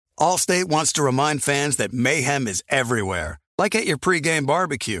Allstate wants to remind fans that mayhem is everywhere, like at your pregame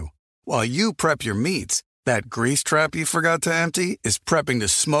barbecue. While you prep your meats, that grease trap you forgot to empty is prepping to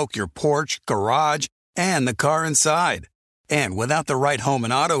smoke your porch, garage, and the car inside. And without the right home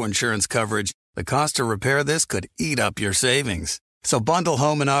and auto insurance coverage, the cost to repair this could eat up your savings. So bundle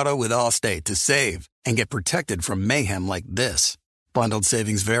home and auto with Allstate to save and get protected from mayhem like this. Bundled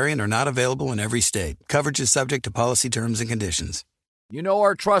savings vary and are not available in every state. Coverage is subject to policy terms and conditions. You know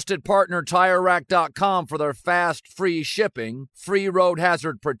our trusted partner TireRack.com for their fast, free shipping, free road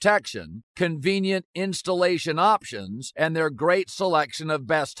hazard protection, convenient installation options, and their great selection of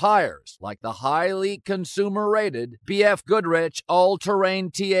best tires, like the highly consumer-rated BF Goodrich All-Terrain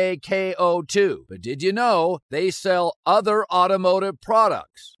TAKO2. But did you know they sell other automotive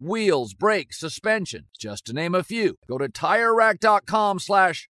products? Wheels, brakes, suspension, just to name a few. Go to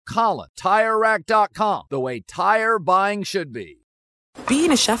TireRack.com/Colin. TireRack.com, the way tire buying should be.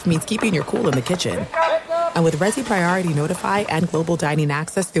 Being a chef means keeping your cool in the kitchen. And with Resi Priority Notify and Global Dining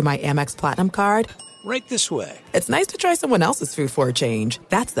Access through my Amex Platinum card, right this way. It's nice to try someone else's food for a change.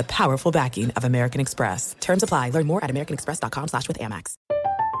 That's the powerful backing of American Express. Terms apply. Learn more at americanexpress.com/withAmex.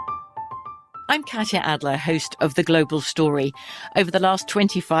 I'm Katya Adler, host of The Global Story. Over the last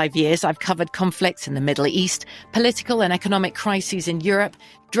 25 years, I've covered conflicts in the Middle East, political and economic crises in Europe,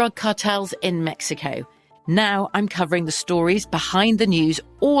 drug cartels in Mexico. Now I'm covering the stories behind the news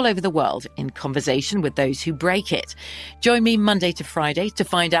all over the world in conversation with those who break it. Join me Monday to Friday to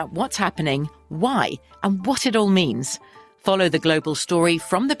find out what's happening, why, and what it all means. Follow The Global Story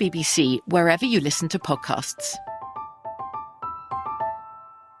from the BBC wherever you listen to podcasts.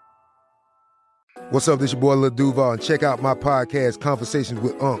 What's up, this your boy Lil Duval, and check out my podcast, Conversations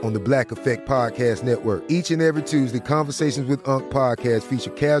with Unc, on the Black Effect Podcast Network. Each and every Tuesday, Conversations with Unc podcast feature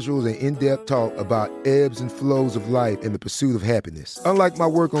casual and in-depth talk about ebbs and flows of life and the pursuit of happiness. Unlike my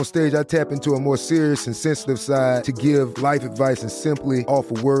work on stage, I tap into a more serious and sensitive side to give life advice and simply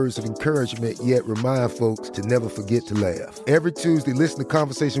offer words of encouragement, yet remind folks to never forget to laugh. Every Tuesday, listen to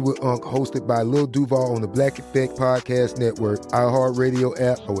Conversation with Unc, hosted by Lil Duval on the Black Effect Podcast Network, iHeartRadio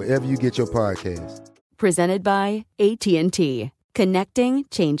app, or wherever you get your podcasts. Presented by AT&T. Connecting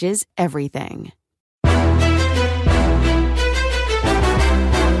changes everything.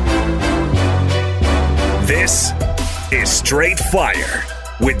 This is Straight Fire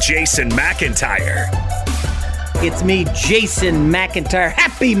with Jason McIntyre. It's me, Jason McIntyre.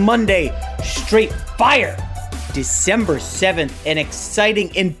 Happy Monday, Straight Fire. December 7th, an exciting,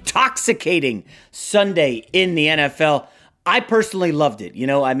 intoxicating Sunday in the NFL. I personally loved it. You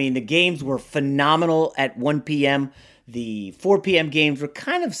know, I mean, the games were phenomenal at 1 p.m. The 4 p.m. games were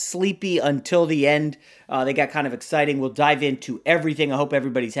kind of sleepy until the end. They got kind of exciting. We'll dive into everything. I hope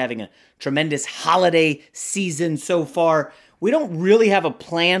everybody's having a tremendous holiday season so far. We don't really have a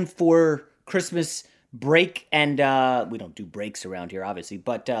plan for Christmas break, and we don't do breaks around here, obviously,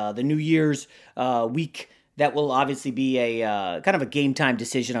 but the New Year's week, that will obviously be a kind of a game time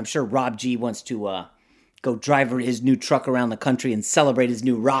decision. I'm sure Rob G wants to go drive his new truck around the country and celebrate his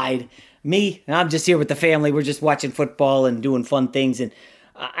new ride. Me, I'm just here with the family. We're just watching football and doing fun things. And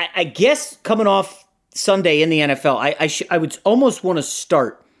I guess coming off Sunday in the NFL, I would almost want to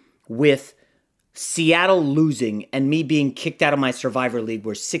start with Seattle losing and me being kicked out of my Survivor League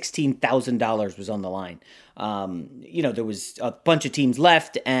where $16,000 was on the line. There was a bunch of teams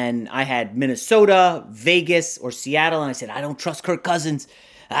left, and I had Minnesota, Vegas, or Seattle, and I said, I don't trust Kirk Cousins.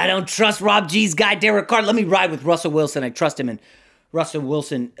 I don't trust Rob G's guy, Derek Carr. Let me ride with Russell Wilson. I trust him. And Russell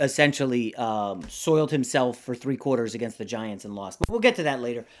Wilson essentially soiled himself for 3 quarters against the Giants and lost. But we'll get to that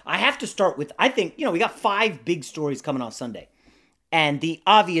later. I have to start with, I think, we got 5 big stories coming off Sunday. And the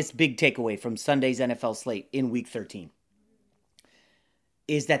obvious big takeaway from Sunday's NFL slate in Week 13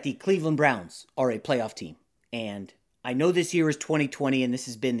 is that the Cleveland Browns are a playoff team. And I know this year is 2020 and this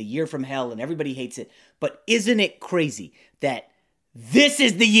has been the year from hell and everybody hates it. But isn't it crazy that this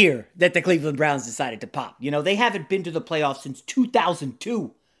is the year that the Cleveland Browns decided to pop? You know, they haven't been to the playoffs since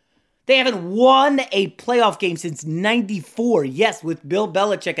 2002. They haven't won a playoff game since 94. Yes, with Bill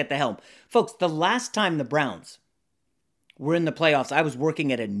Belichick at the helm. Folks, the last time the Browns were in the playoffs, I was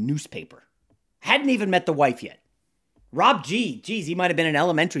working at a newspaper. Hadn't even met the wife yet. Rob G, geez, he might have been in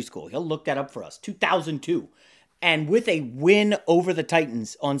elementary school. He'll look that up for us. 2002. And with a win over the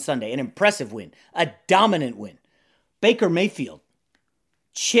Titans on Sunday, an impressive win, a dominant win, Baker Mayfield,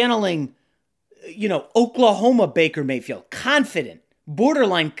 channeling, Oklahoma Baker Mayfield, confident,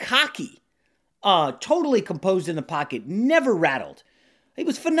 borderline cocky, totally composed in the pocket, never rattled. He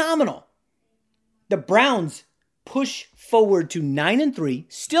was phenomenal. The Browns push forward to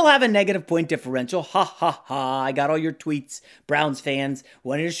 9-3, still have a negative point differential. Ha, ha, ha. I got all your tweets, Browns fans,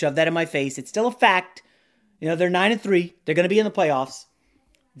 wanting to shove that in my face. It's still a fact. They're 9-3. They're going to be in the playoffs.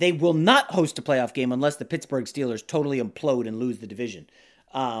 They will not host a playoff game unless the Pittsburgh Steelers totally implode and lose the division.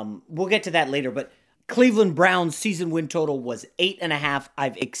 We'll get to that later, but Cleveland Browns season win total was 8.5.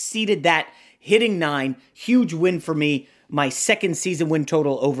 I've exceeded that, hitting 9. Huge win for me. My second season win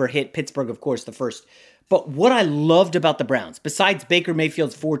total over hit Pittsburgh, of course, the first. But what I loved about the Browns, besides Baker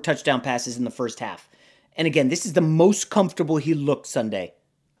Mayfield's 4 touchdown passes in the first half, and again, this is the most comfortable he looked Sunday.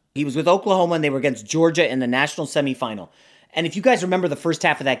 He was with Oklahoma, and they were against Georgia in the national semifinal. And if you guys remember the first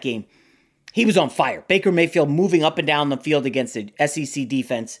half of that game, he was on fire. Baker Mayfield moving up and down the field against the SEC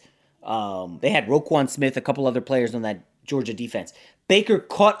defense. They had Roquan Smith, a couple other players on that Georgia defense. Baker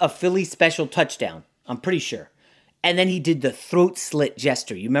caught a Philly special touchdown, I'm pretty sure. And then he did the throat slit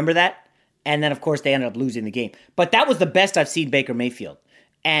gesture. You remember that? And then, of course, they ended up losing the game. But that was the best I've seen Baker Mayfield.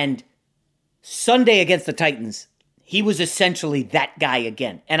 And Sunday against the Titans, he was essentially that guy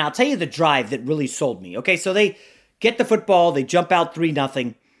again. And I'll tell you the drive that really sold me. Okay, so they get the football, they jump out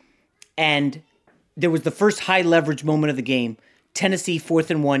 3-0, and there was the first high leverage moment of the game. Tennessee 4th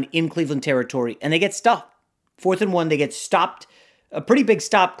and 1 in Cleveland territory, and they get stopped. 4th and 1, they get stopped. A pretty big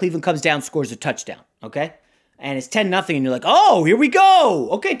stop. Cleveland comes down, scores a touchdown, okay? And it's 10-0, and you're like, oh, here we go.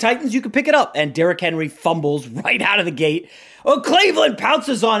 Okay, Titans, you can pick it up. And Derrick Henry fumbles right out of the gate. Oh, Cleveland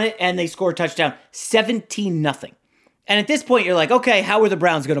pounces on it, and they score a touchdown, 17-0. And at this point, you're like, okay, how are the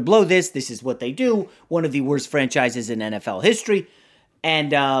Browns going to blow this? This is what they do. One of the worst franchises in NFL history.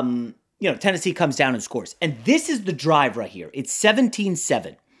 And, Tennessee comes down and scores. And this is the drive right here. It's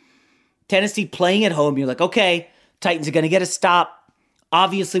 17-7. Tennessee playing at home. You're like, okay, Titans are going to get a stop.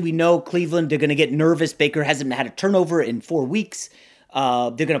 Obviously, we know Cleveland, they're going to get nervous. Baker hasn't had a turnover in 4 weeks.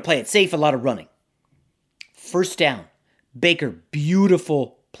 They're going to play it safe, a lot of running. First down. Baker,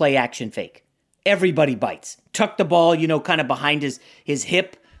 beautiful play action fake. Everybody bites. Tuck the ball, kind of behind his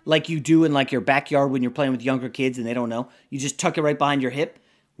hip, like you do in like your backyard when you're playing with younger kids and they don't know. You just tuck it right behind your hip.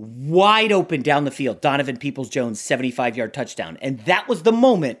 Wide open down the field. Donovan Peoples-Jones, 75-yard touchdown. And that was the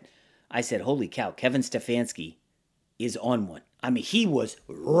moment I said, holy cow, Kevin Stefanski is on one. I mean, he was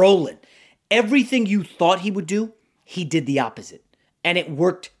rolling. Everything you thought he would do, he did the opposite. And it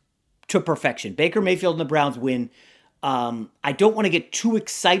worked to perfection. Baker Mayfield and the Browns win. I don't want to get too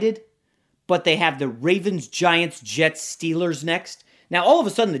excited, but they have the Ravens, Giants, Jets, Steelers next. Now, all of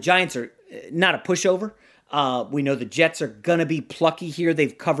a sudden, the Giants are not a pushover. We know the Jets are going to be plucky here.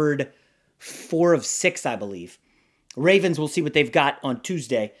 They've covered 4 of 6, I believe. Ravens, we'll see what they've got on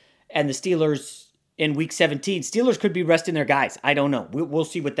Tuesday. And the Steelers in Week 17. Steelers could be resting their guys. I don't know. We'll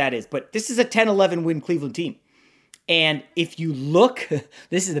see what that is. But this is a 10-11 win Cleveland team. And if you look,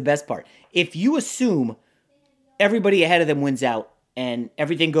 this is the best part. If you assume everybody ahead of them wins out and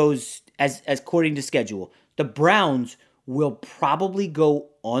everything goes as according to schedule, the Browns will probably go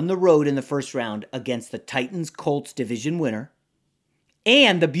on the road in the first round against the Titans-Colts division winner.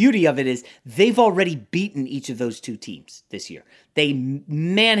 And the beauty of it is they've already beaten each of those 2 teams this year. They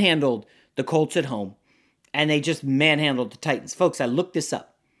manhandled the Colts at home, and they just manhandled the Titans. Folks, I looked this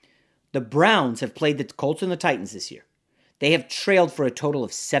up. The Browns have played the Colts and the Titans this year. They have trailed for a total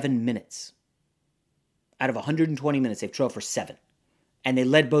of 7 minutes. Out of 120 minutes, they've trailed for 7. And they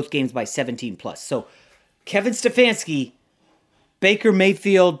led both games by 17 plus. So Kevin Stefanski, Baker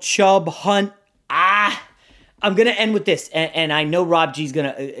Mayfield, Chubb, Hunt. I'm going to end with this. And I know Rob G's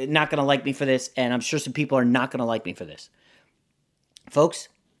not going to like me for this. And I'm sure some people are not going to like me for this. Folks,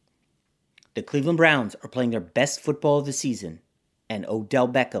 the Cleveland Browns are playing their best football of the season. And Odell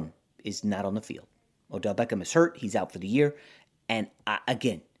Beckham is not on the field. Odell Beckham is hurt. He's out for the year. And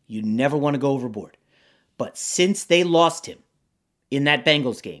again, you never want to go overboard. But since they lost him in that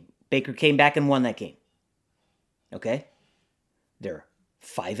Bengals game, Baker came back and won that game. Okay? They're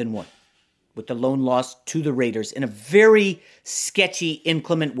 5-1 with the lone loss to the Raiders in a very sketchy,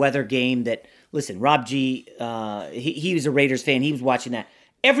 inclement weather game that, listen, Rob G, he was a Raiders fan. He was watching that.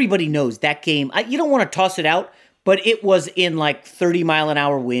 Everybody knows that game. You don't want to toss it out, but it was in like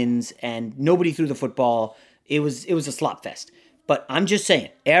 30-mile-an-hour winds, and nobody threw the football. It was a slop fest. But I'm just saying,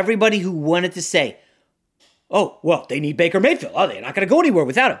 everybody who wanted to say, oh, well, they need Baker Mayfield. Oh, they're not going to go anywhere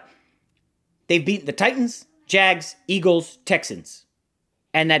without him. They've beaten the Titans, Jags, Eagles, Texans,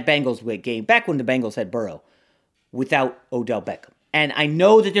 and that Bengals game, back when the Bengals had Burrow, without Odell Beckham. And I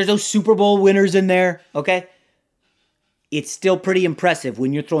know that there's those Super Bowl winners in there, okay? It's still pretty impressive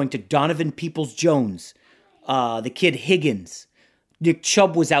when you're throwing to Donovan Peoples-Jones, the kid Higgins. Nick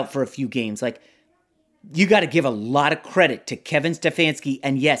Chubb was out for a few games. Like, you got to give a lot of credit to Kevin Stefanski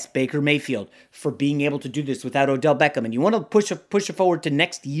and, yes, Baker Mayfield for being able to do this without Odell Beckham. And you want to push it forward to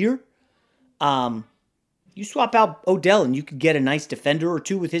next year? You swap out Odell and you could get a nice defender or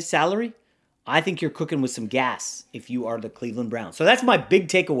two with his salary. I think you're cooking with some gas if you are the Cleveland Browns. So that's my big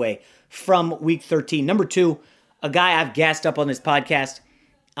takeaway from Week 13. Number 2, a guy I've gassed up on this podcast.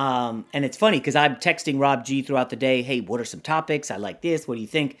 And it's funny because I'm texting Rob G throughout the day. Hey, what are some topics? I like this. What do you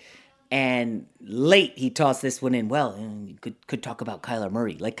think? And late, he tossed this one in. Well, you could talk about Kyler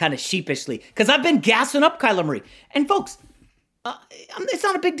Murray, like kind of sheepishly, because I've been gassing up Kyler Murray. And folks, it's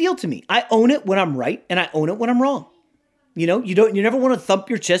not a big deal to me. I own it when I'm right, and I own it when I'm wrong. You know, you never want to thump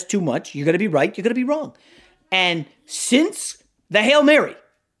your chest too much. You're going to be right. You're going to be wrong. And since the Hail Mary,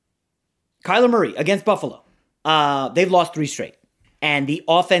 Kyler Murray against Buffalo, they've lost 3 straight. And the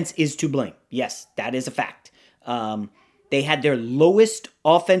offense is to blame. Yes, that is a fact. They had their lowest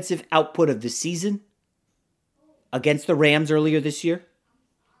offensive output of the season against the Rams earlier this year.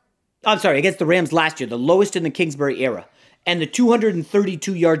 I'm sorry, against the Rams last year, the lowest in the Kingsbury era. And the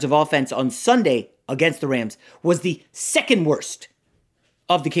 232 yards of offense on Sunday against the Rams was the second worst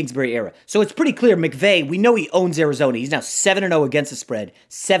of the Kingsbury era. So it's pretty clear McVay, we know he owns Arizona. He's now 7-0 against the spread,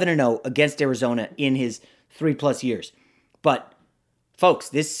 7-0 against Arizona in his 3+ years. But folks,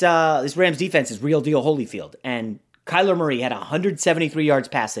 this Rams defense is real deal Holyfield. And Kyler Murray had 173 yards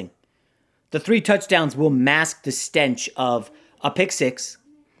passing. The 3 touchdowns will mask the stench of a pick 6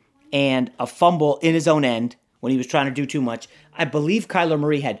 and a fumble in his own end when he was trying to do too much. I believe Kyler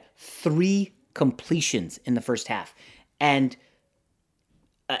Murray had 3 completions in the first half. And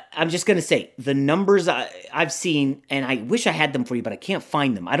I'm just going to say, the numbers I've seen, and I wish I had them for you, but I can't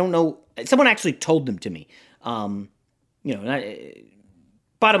find them. I don't know. Someone actually told them to me. Bottom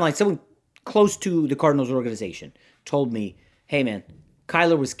line, someone close to the Cardinals organization told me, hey man,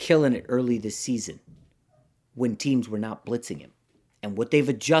 Kyler was killing it early this season when teams were not blitzing him. And what they've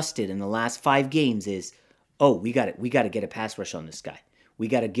adjusted in the last 5 games is, we got to get a pass rush on this guy. We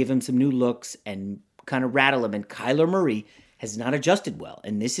got to give him some new looks and kind of rattle him. And Kyler Murray has not adjusted well.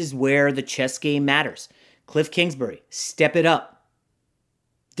 And this is where the chess game matters. Cliff Kingsbury, step it up.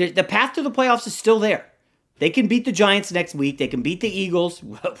 The path to the playoffs is still there. They can beat the Giants next week. They can beat the Eagles.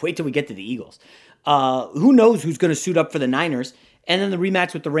 Wait till we get to the Eagles. Who knows who's going to suit up for the Niners? And then the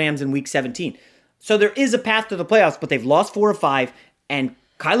rematch with the Rams in Week 17. So there is a path to the playoffs, but they've lost 4 or 5, and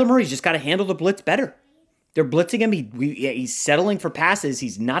Kyler Murray's just got to handle the blitz better. They're blitzing him. He's settling for passes.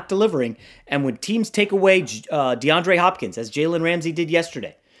 He's not delivering. And when teams take away DeAndre Hopkins, as Jalen Ramsey did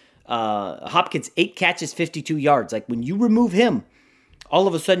yesterday, Hopkins, 8 catches, 52 yards. Like, when you remove him, all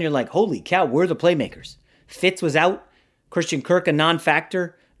of a sudden you're like, holy cow, we're the playmakers. Fitz was out. Christian Kirk, a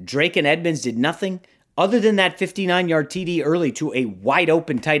non-factor. Drake and Edmonds did nothing. Other than that 59-yard TD early to a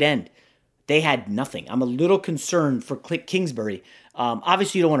wide-open tight end, they had nothing. I'm a little concerned for Kingsbury.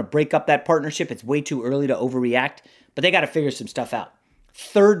 Obviously, you don't want to break up that partnership. It's way too early to overreact, but they got to figure some stuff out.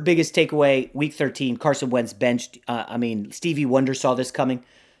 Third biggest takeaway, Week 13, Carson Wentz benched. Stevie Wonder saw this coming.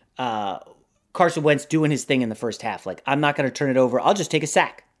 Carson Wentz doing his thing in the first half. Like, I'm not going to turn it over. I'll just take a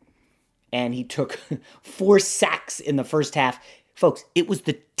sack. And he took 4 sacks in the first half. Folks, it was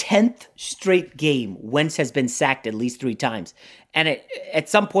the 10th straight game Wentz has been sacked at least 3 times. And at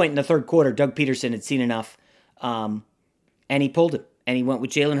some point in the third quarter, Doug Peterson had seen enough, and he pulled him. And he went with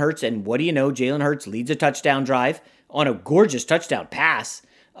Jalen Hurts, and what do you know? Jalen Hurts leads a touchdown drive on a gorgeous touchdown pass.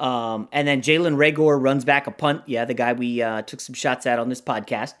 And then Jalen Reagor runs back a punt. Yeah, the guy we took some shots at on this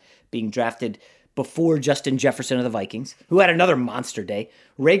podcast, being drafted before Justin Jefferson of the Vikings, who had another monster day.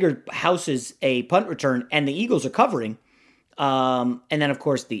 Reagor houses a punt return, and the Eagles are covering. And then, of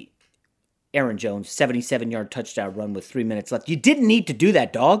course, the Aaron Jones 77-yard touchdown run with 3 minutes left. You didn't need to do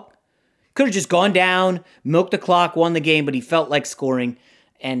that, dog. Could have just gone down, milked the clock, won the game, but he felt like scoring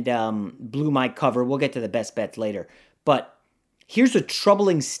and blew my cover. We'll get to the best bets later. But here's a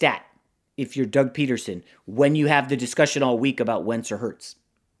troubling stat if you're Doug Peterson when you have the discussion all week about Wentz or Hurts.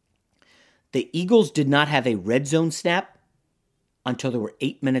 The Eagles did not have a red zone snap until there were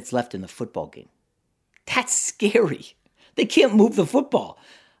 8 minutes left in the football game. That's scary. They can't move the football.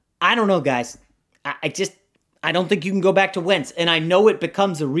 I don't know, guys. I don't think you can go back to Wentz. And I know it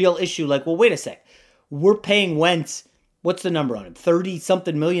becomes a real issue. Like, well, wait a sec. We're paying Wentz, what's the number on him?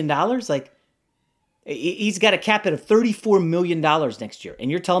 $30-something million? Like, he's got a cap hit of $34 million next year.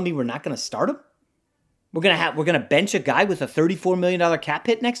 And you're telling me we're not going to start him? We're going to bench a guy with a $34 million cap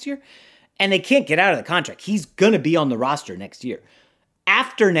hit next year? And they can't get out of the contract. He's going to be on the roster next year.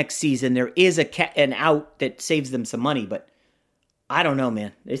 After next season, there is an out that saves them some money, but I don't know,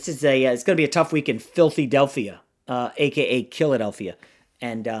 man. This is it's going to be a tough week in Filthy-delphia, a.k.a. Philadelphia.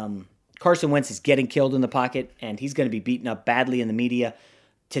 And Carson Wentz is getting killed in the pocket, and he's going to be beaten up badly in the media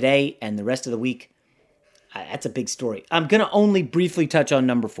today and the rest of the week. That's a big story. I'm going to only briefly touch on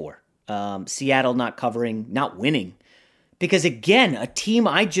number 4. Seattle not covering, not winning. Because, again, a team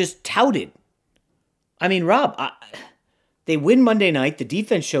I just touted. I mean, Rob, they win Monday night. The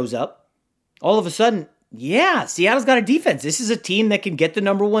defense shows up. All of a sudden, yeah, Seattle's got a defense. This is a team that can get the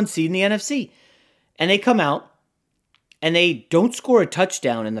number 1 seed in the NFC. And they come out. And they don't score a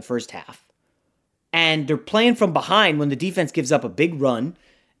touchdown in the first half. And they're playing from behind when the defense gives up a big run.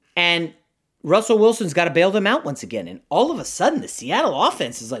 And Russell Wilson's got to bail them out once again. And all of a sudden, the Seattle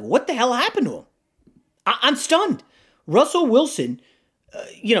offense is like, what the hell happened to him? I'm stunned. Russell Wilson,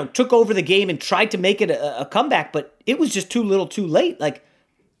 took over the game and tried to make it a comeback, but it was just too little too late. Like,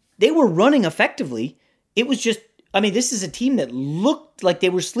 they were running effectively. It was just, this is a team that looked like they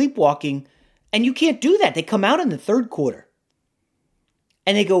were sleepwalking. And you can't do that. They come out in the third quarter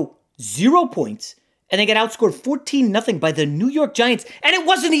and they go 0 points and they get outscored 14-0 by the New York Giants. And it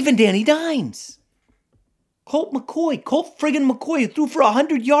wasn't even Danny Dimes. Colt friggin' McCoy, who threw for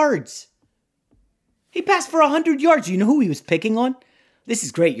 100 yards. He passed for 100 yards. You know who he was picking on? This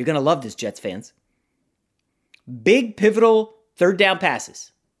is great. You're going to love this, Jets fans. Big, pivotal, third down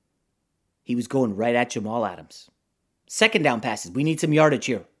passes. He was going right at Jamal Adams. Second down passes. We need some yardage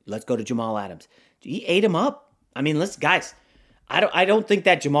here. Let's go to Jamal Adams. He ate him up. Guys, I don't think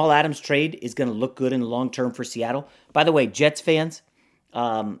that Jamal Adams trade is going to look good in the long term for Seattle. By the way, Jets fans,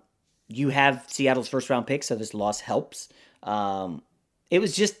 you have Seattle's first round pick, so this loss helps. It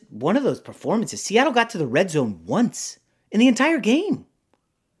was just one of those performances. Seattle got to the red zone once in the entire game.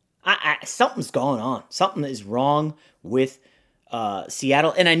 Something's going on. Something is wrong with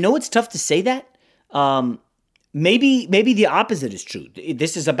Seattle. And I know it's tough to say that. Maybe the opposite is true.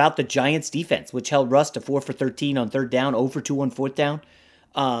 This is about the Giants' defense, which held Russ to 4 for 13 on third down, 0 for 2 on fourth down.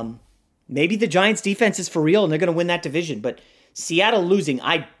 Maybe the Giants' defense is for real and they're going to win that division. But Seattle losing,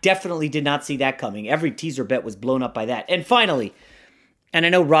 I definitely did not see that coming. Every teaser bet was blown up by that. And finally, and I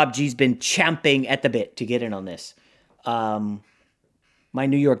know Rob G's been champing at the bit to get in on this, my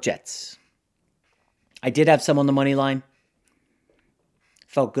New York Jets. I did have some on the money line.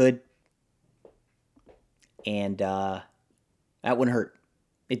 Felt good. And that one hurt.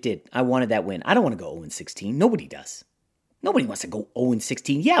 It did. I wanted that win. I don't want to go 0-16. Nobody does. Nobody wants to go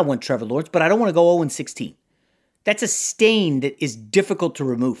 0-16. Yeah, I want Trevor Lawrence, but I don't want to go 0-16. That's a stain that is difficult to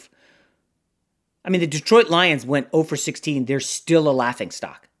remove. The Detroit Lions went 0 for 16. They're still a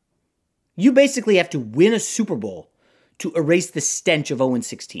laughingstock. You basically have to win a Super Bowl to erase the stench of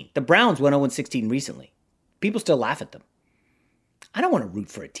 0-16. The Browns went 0-16 recently. People still laugh at them. I don't want to root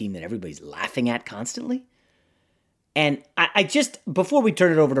for a team that everybody's laughing at constantly. And I just, before we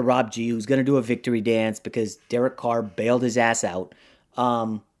turn it over to Rob G, who's going to do a victory dance because Derek Carr bailed his ass out,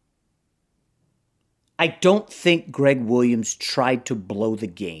 I don't think Greg Williams tried to blow the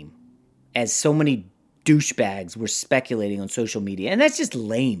game, as so many douchebags were speculating on social media. And that's just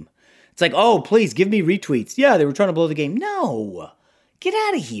lame. It's like, oh, please give me retweets. Yeah, they were trying to blow the game. No, get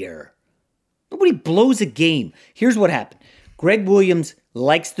out of here. Nobody blows a game. Here's what happened. Greg Williams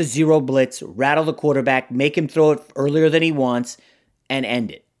likes the zero blitz, rattle the quarterback, make him throw it earlier than he wants, and end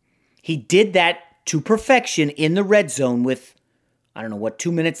it. He did that to perfection in the red zone with,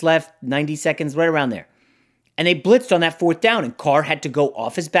 2 minutes left, 90 seconds, right around there. And they blitzed on that fourth down, and Carr had to go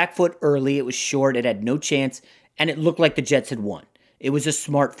off his back foot early. It was short. It had no chance, and it looked like the Jets had won. It was a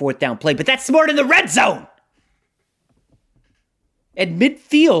smart fourth down play, but that's smart in the red zone. At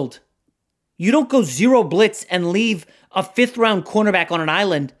midfield, you don't go zero blitz and leave a fifth-round cornerback on an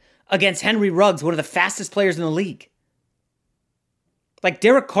island against Henry Ruggs, one of the fastest players in the league. Like,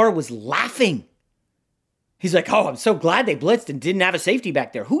 Derek Carr was laughing. He's like, oh, I'm so glad they blitzed and didn't have a safety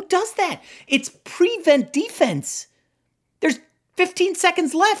back there. Who does that? It's prevent defense. There's 15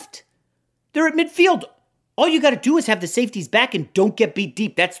 seconds left. They're at midfield. All you got to do is have the safeties back and don't get beat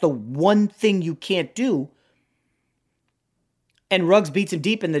deep. That's the one thing you can't do. And Ruggs beats him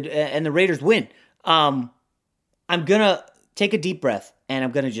deep and the Raiders win. I'm going to take a deep breath, and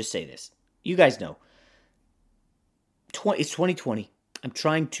I'm going to just say this. You guys know. It's 2020. I'm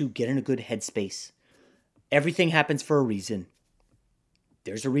trying to get in a good headspace. Everything happens for a reason.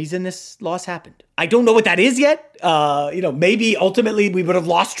 There's a reason this loss happened. I don't know what that is yet. Maybe ultimately we would have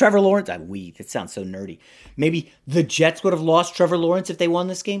lost Trevor Lawrence. That sounds so nerdy. Maybe the Jets would have lost Trevor Lawrence if they won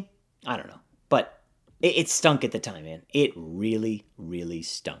this game. I don't know. But it stunk at the time, man. It really, really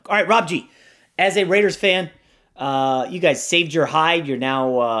stunk. All right, Rob G, as a Raiders fan, you guys saved your hide. You're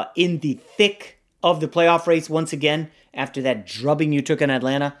now in the thick of the playoff race once again after that drubbing you took in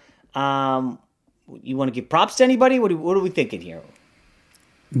Atlanta. You want to give props to anybody? What are we thinking here?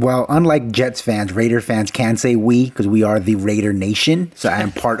 Well, unlike Jets fans, Raider fans can say we because we are the Raider Nation. So I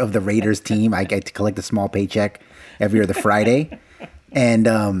am part of the Raiders team. I get to collect a small paycheck every other Friday. And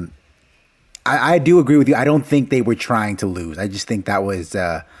I do agree with you. I don't think they were trying to lose. I just think that was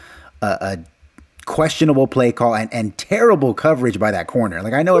a questionable play call and terrible coverage by that corner.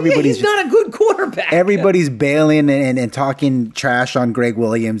 Like, I know everybody's he's not a good quarterback. Everybody's bailing and talking trash on Greg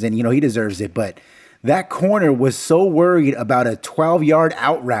Williams, and he deserves it. But that corner was so worried about a 12-yard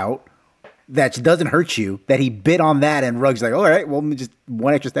out route that doesn't hurt you that he bit on that, and Ruggs like, all right, well, just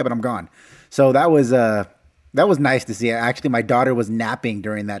one extra step and I'm gone. So that was nice to see. Actually, my daughter was napping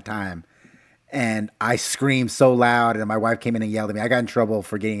during that time, and I screamed so loud, and my wife came in and yelled at me. I got in trouble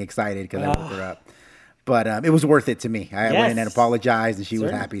for getting excited because I woke her up. But it was worth it to me. I went in and apologized, and she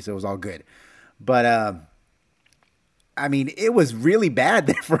was happy, so it was all good. But, I mean, it was really bad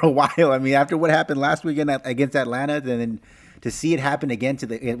there for a while. I mean, after what happened last weekend against Atlanta, and then to see it happen again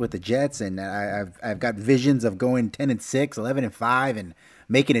with the Jets, and I've got visions of going 10-6, 11-5, and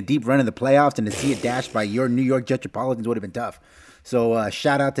making a deep run in the playoffs, and to see it dashed by your New York Metropolitans would have been tough. So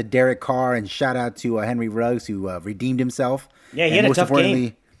shout out to Derek Carr and shout out to Henry Ruggs, who redeemed himself. Yeah, he had a tough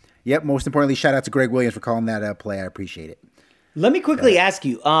game. Yep, most importantly, shout out to Greg Williams for calling that play. I appreciate it. Let me quickly ask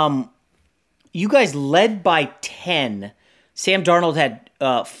you, you guys led by 10. Sam Darnold had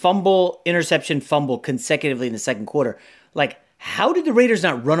fumble, interception, fumble consecutively in the second quarter. Like, how did the Raiders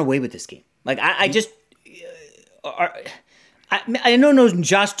not run away with this game? Like, I know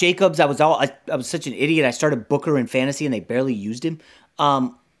Josh Jacobs. I was such an idiot. I started Booker in fantasy and they barely used him.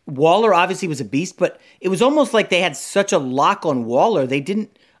 Waller obviously was a beast, but it was almost like they had such a lock on Waller.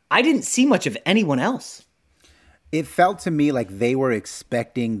 I didn't see much of anyone else. It felt to me like they were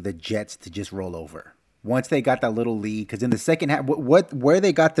expecting the Jets to just roll over once they got that little lead. Because in the second half, where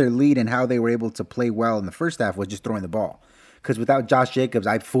they got their lead and how they were able to play well in the first half was just throwing the ball. Because without Josh Jacobs,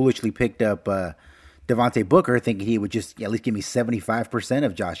 I foolishly picked up Devontae Booker, thinking he would just at least give me 75%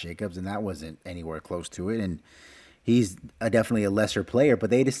 of Josh Jacobs, and that wasn't anywhere close to it. And he's definitely a lesser player, but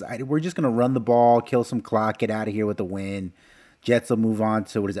they decided we're just going to run the ball, kill some clock, get out of here with the win. Jets will move on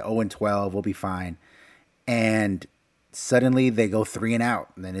to 0-12. We'll be fine. And suddenly they go 3 and out,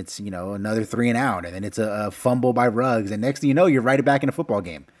 and then it's another 3 and out, and then it's a fumble by Ruggs, and next thing you know, you're right back in a football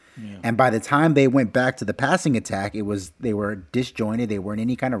game. Yeah. And by the time they went back to the passing attack, they were disjointed. They weren't in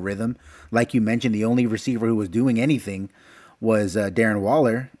any kind of rhythm. Like you mentioned, the only receiver who was doing anything was Darren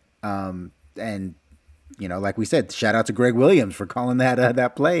Waller. And like we said, shout out to Greg Williams for calling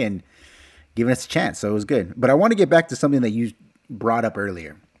that play and giving us a chance. So it was good. But I want to get back to something that you brought up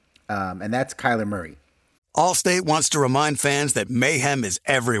earlier, and that's Kyler Murray. Allstate wants to remind fans that mayhem is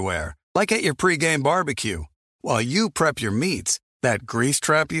everywhere, like at your pregame barbecue. While you prep your meats, that grease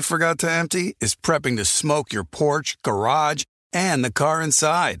trap you forgot to empty is prepping to smoke your porch, garage, and the car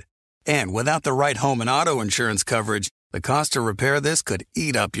inside. And without the right home and auto insurance coverage, the cost to repair this could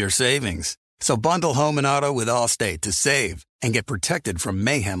eat up your savings. So bundle home and auto with Allstate to save and get protected from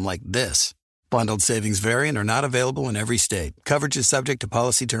mayhem like this. Bundled savings vary and are not available in every state. Coverage is subject to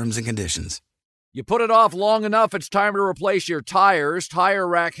policy terms and conditions. You put it off long enough, it's time to replace your tires. Tire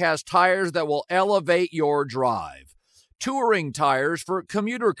Rack has tires that will elevate your drive. Touring tires for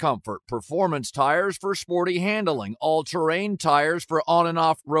commuter comfort, performance tires for sporty handling, all-terrain tires for on- and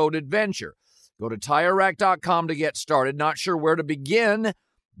off-road adventure. Go to TireRack.com to get started. Not sure where to begin?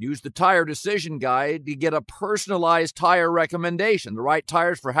 Use the Tire Decision Guide to get a personalized tire recommendation, the right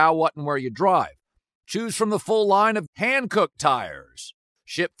tires for how, what, and where you drive. Choose from the full line of hand-cooked tires.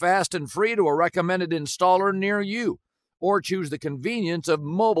 Ship fast and free to a recommended installer near you. Or choose the convenience of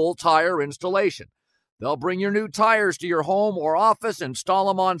mobile tire installation. They'll bring your new tires to your home or office and install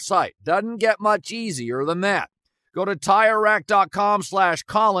them on site. Doesn't get much easier than that. Go to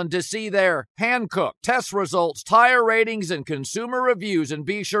TireRack.com/Colin to see their hand-cooked test results, tire ratings, and consumer reviews, and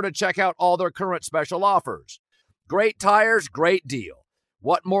be sure to check out all their current special offers. Great tires, great deal.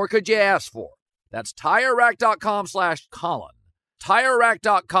 What more could you ask for? That's TireRack.com/Colin.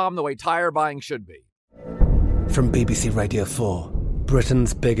 TireRack.com, the way tire buying should be. From BBC Radio 4,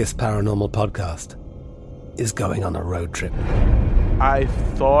 Britain's biggest paranormal podcast is going on a road trip. I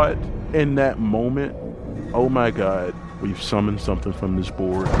thought in that moment, oh my God, we've summoned something from this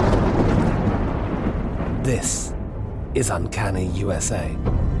board. This is Uncanny USA.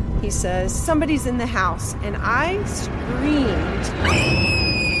 He says, somebody's in the house, and I screamed.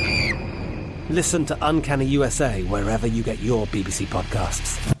 Listen to Uncanny USA wherever you get your BBC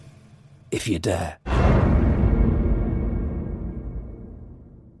podcasts, if you dare.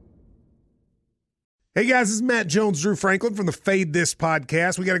 Hey guys, this is Matt Jones, Drew Franklin from the Fade This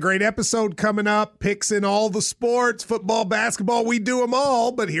podcast. We got a great episode coming up, picks in all the sports, football, basketball, we do them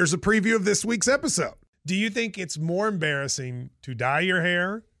all, but here's a preview of this week's episode. Do you think it's more embarrassing to dye your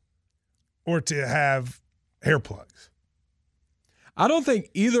hair or to have hair plugs? I don't think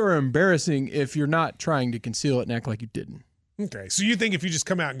either are embarrassing if you're not trying to conceal it and act like you didn't. Okay, so you think if you just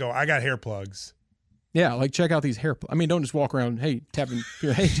come out and go, I got hair plugs. Yeah, like check out these hair plugs. I mean, don't just walk around, hey, tapping,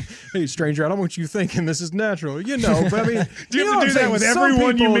 hey, stranger, I don't want you thinking this is natural. You know, but I mean, do you have to do that with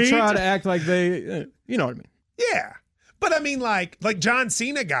everyone you meet? Try to act like they, you know what I mean? Yeah. But I mean, like John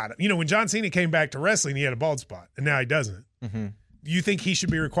Cena got it. You know, when John Cena came back to wrestling, he had a bald spot, and now he doesn't. Mm-hmm. Do you think he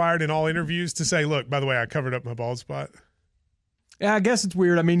should be required in all interviews to say, look, by the way, I covered up my bald spot? Yeah, I guess it's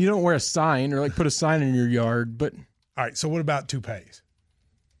weird. I mean, you don't wear a sign or like put a sign in your yard, but. All right, so what about toupees?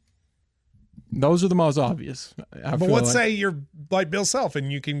 Those are the most obvious. But let's say you're like Bill Self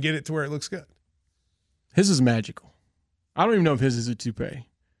and you can get it to where it looks good. His is magical. I don't even know if his is a toupee.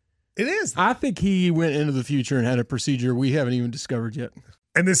 It is. I think he went into the future and had a procedure we haven't even discovered yet.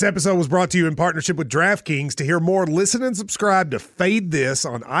 And this episode was brought to you in partnership with DraftKings. To hear more, listen and subscribe to Fade This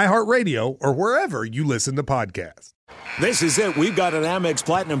on iHeartRadio or wherever you listen to podcasts. This is it. We've got an Amex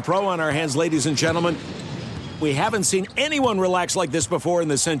Platinum Pro on our hands, ladies and gentlemen. We haven't seen anyone relax like this before in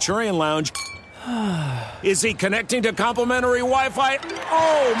the Centurion Lounge. Is he connecting to complimentary Wi-Fi?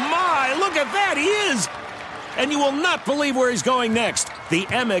 Oh, my. Look at that. He is. And you will not believe where he's going next. The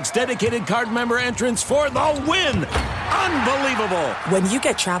Amex dedicated card member entrance for the win. Unbelievable. When you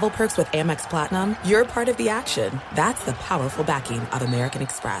get travel perks with Amex Platinum, you're part of the action. That's the powerful backing of American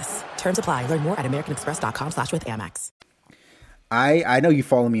Express. Terms apply. Learn more at americanexpress.com/withAmex. I know you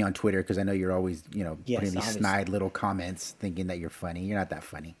follow me on Twitter because I know you're always, putting these obviously. snide little comments thinking that you're funny. You're not that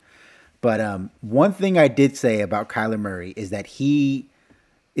funny. But one thing I did say about Kyler Murray is that he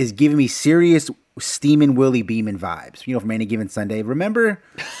is giving me serious Steamin' Willie Beeman vibes, from Any Given Sunday. Remember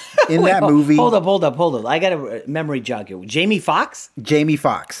in that movie? Hold up. I got a memory jog here. Jamie Foxx? Jamie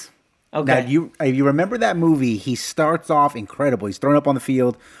Foxx. Okay. Now, if you remember that movie, he starts off incredible. He's thrown up on the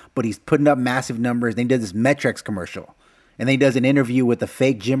field, but he's putting up massive numbers. Then he does this Metrex commercial. And then he does an interview with the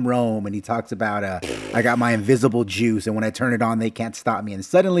fake Jim Rome, and he talks about, I got my invisible juice, and when I turn it on, they can't stop me. And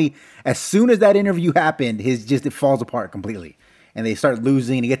suddenly, as soon as that interview happened, it falls apart completely. And they start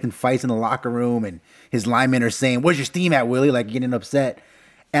losing, and he gets in fights in the locker room, and his linemen are saying, where's your steam at, Willie? Like, getting upset.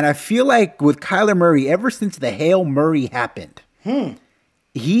 And I feel like with Kyler Murray, ever since the Hail Murray happened,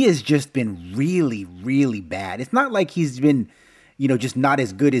 he has just been really, really bad. It's not like he's been... just not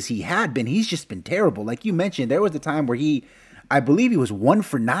as good as he had been. He's just been terrible. Like you mentioned, there was a time where I believe he was 1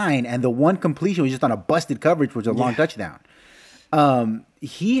 for 9, and the one completion was just on a busted coverage, which was a long touchdown.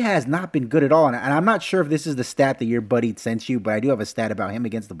 He has not been good at all. And I'm not sure if this is the stat that your buddy sent you, but I do have a stat about him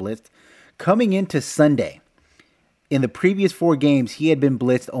against the blitz. Coming into Sunday, in the previous 4 games, he had been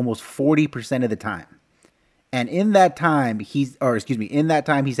blitzed almost 40% of the time. And in that time, he's had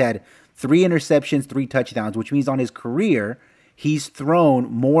 3 interceptions, 3 touchdowns, which means on his career, he's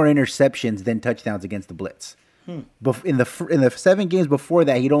thrown more interceptions than touchdowns against the blitz. In the 7 games before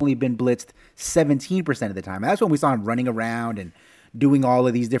that, he'd only been blitzed 17% of the time. And that's when we saw him running around and doing all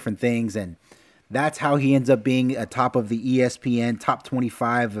of these different things. And that's how he ends up being a top of the ESPN top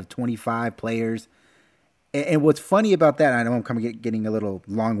 25 of 25 players. And what's funny about that, I know I'm getting a little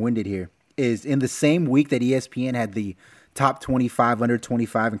long-winded here, is in the same week that ESPN had the top 25 under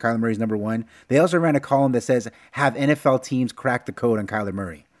 25 and Kyler Murray's number 1, they also ran a column that says, have NFL teams crack the code on Kyler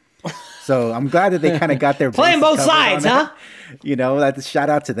Murray. So I'm glad that they kind of got their playing both sides, huh? That's a shout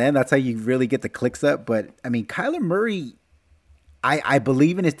out to them. That's how you really get the clicks up. But I mean, Kyler Murray, I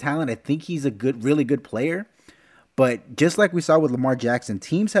believe in his talent. I think he's a really good player. But just like we saw with Lamar Jackson,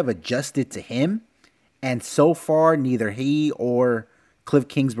 teams have adjusted to him. And so far, neither he or Cliff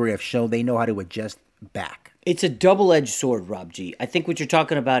Kingsbury have shown they know how to adjust back. It's a double-edged sword, Rob G. I think what you're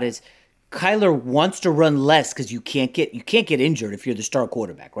talking about is Kyler wants to run less because you can't get injured if you're the star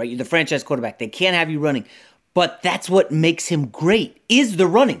quarterback, right? You're the franchise quarterback. They can't have you running. But that's what makes him great, is the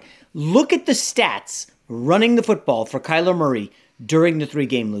running. Look at the stats running the football for Kyler Murray during the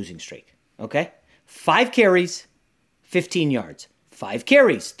 3-game losing streak, okay? 5 carries, 15 yards. 5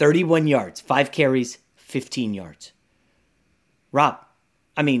 carries, 31 yards. 5 carries, 15 yards. Rob,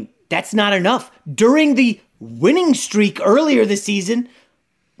 I mean, that's not enough. During the winning streak earlier this season,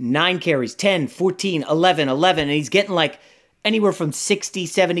 9 carries, 10, 14, 11, and he's getting like anywhere from 60,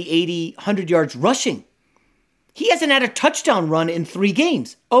 70, 80, 100 yards rushing. He hasn't had a touchdown run in 3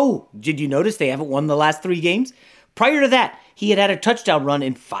 games. Oh, did you notice they haven't won the last 3 games? Prior to that, he had a touchdown run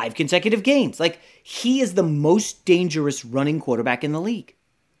in 5 consecutive games. Like, he is the most dangerous running quarterback in the league.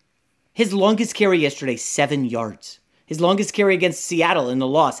 His longest carry yesterday, 7 yards. His longest carry against Seattle in the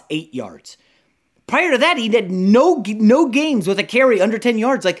loss, 8 yards. Prior to that, he had no games with a carry under 10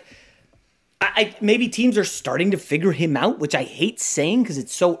 yards. Like, maybe teams are starting to figure him out, which I hate saying because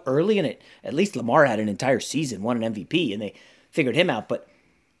it's so early, and at least Lamar had an entire season, won an MVP, and they figured him out. But,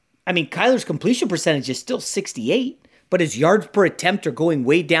 I mean, Kyler's completion percentage is still 68, but his yards per attempt are going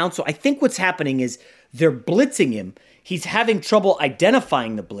way down. So I think what's happening is they're blitzing him. He's having trouble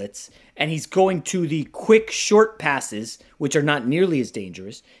identifying the blitz, and he's going to the quick, short passes, which are not nearly as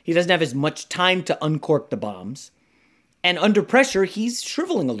dangerous. He doesn't have as much time to uncork the bombs. And under pressure, he's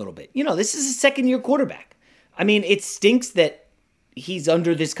shriveling a little bit. You know, this is a second-year quarterback. I mean, it stinks that he's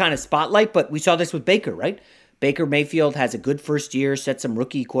under this kind of spotlight, but we saw this with Baker, right? Baker Mayfield has a good first year, set some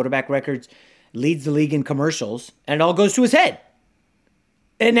rookie quarterback records, leads the league in commercials, and it all goes to his head.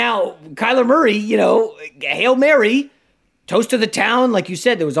 And now Kyler Murray, you know, Hail Mary, toast of the town. Like you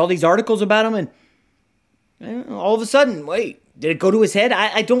said, there was all these articles about him, and all of a sudden, wait, did it go to his head?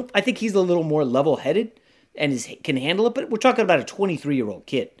 I think he's a little more level-headed and can handle it, but we're talking about a 23-year-old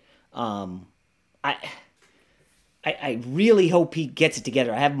kid. I really hope he gets it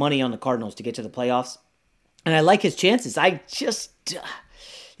together. I have money on the Cardinals to get to the playoffs, and I like his chances. This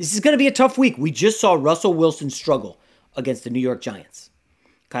is going to be a tough week. We just saw Russell Wilson struggle against the New York Giants.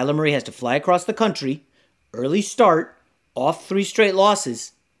 Kyler Murray has to fly across the country, early start, off 3 straight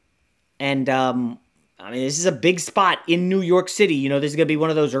losses, and this is a big spot in New York City. You know, this is going to be one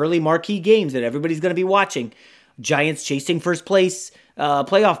of those early marquee games that everybody's going to be watching. Giants chasing first place,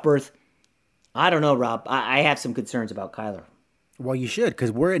 playoff berth. I don't know, Rob. I have some concerns about Kyler. Well, you should,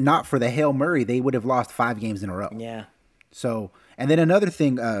 because were it not for the Hail Murray, they would have lost 5 games in a row. Yeah. So, and then another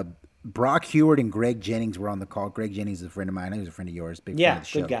thing, Brock Heward and Greg Jennings were on the call. Greg Jennings is a friend of mine. He was a friend of yours. Big fan of the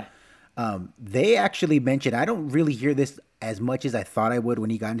show. Good guy. They actually mentioned, I don't really hear this as much as I thought I would when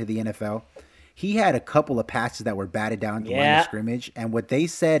he got into the NFL. He had a couple of passes that were batted down to line of scrimmage. And what they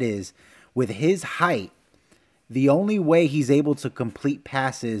said is, with his height, the only way he's able to complete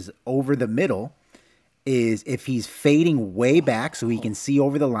passes over the middle is if he's fading way back so he can see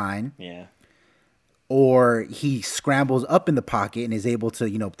over the line. Yeah. Or he scrambles up in the pocket and is able to,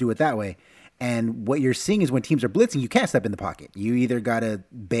 do it that way. And what you're seeing is when teams are blitzing, you can't step in the pocket. You either got to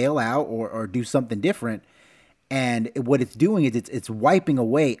bail out or do something different. And what it's doing is it's wiping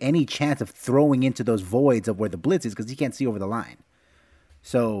away any chance of throwing into those voids of where the blitz is because he can't see over the line.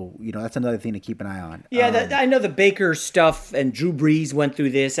 So, that's another thing to keep an eye on. Yeah, I know the Baker stuff and Drew Brees went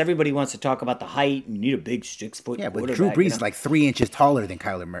through this. Everybody wants to talk about the height and you need a big 6-foot Yeah, but Drew Brees is like 3 inches taller than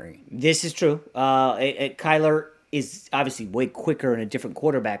Kyler Murray. This is true. Kyler is obviously way quicker and a different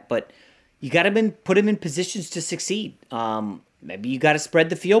quarterback, but you got to put him in positions to succeed. Maybe you got to spread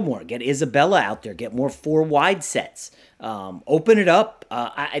the field more. Get Isabella out there. Get more 4 wide sets. Open it up.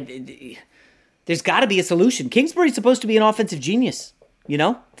 There's got to be a solution. Kingsbury's supposed to be an offensive genius.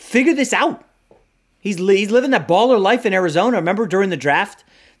 Figure this out. He's living that baller life in Arizona. Remember during the draft,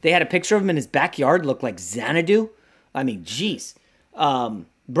 they had a picture of him in his backyard, looked like Xanadu. I mean, geez.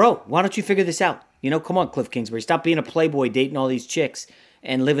 Bro, why don't you figure this out? Come on, Cliff Kingsbury. Stop being a playboy dating all these chicks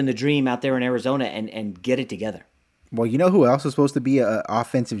and living the dream out there in Arizona and get it together. Well, you know who else was supposed to be an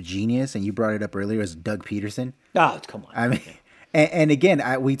offensive genius, and you brought it up earlier, is Doug Peterson. Oh, come on. I mean, and again,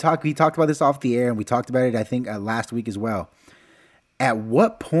 we talked about this off the air, and we talked about it, I think, last week as well. At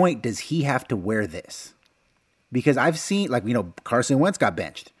what point does he have to wear this? Because I've seen, Carson Wentz got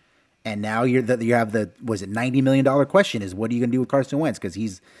benched, and now you have the $90 million question is, what are you going to do with Carson Wentz? Because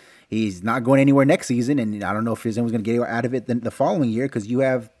he's not going anywhere next season, and I don't know if anyone's going to get out of it the following year because you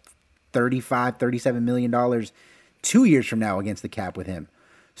have $37 million 2 years from now against the cap with him.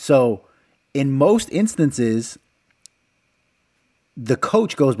 So in most instances, the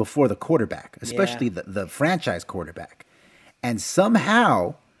coach goes before the quarterback, especially the franchise quarterback. And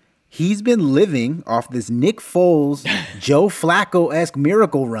somehow he's been living off this Nick Foles, Joe Flacco-esque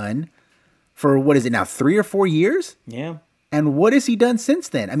miracle run for, what is it now, 3 or 4 years? Yeah. And what has he done since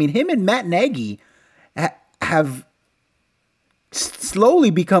then? I mean, him and Matt Nagy have slowly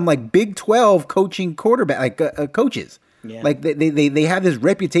become like Big 12 coaching quarterback, coaches. Yeah. Like they have this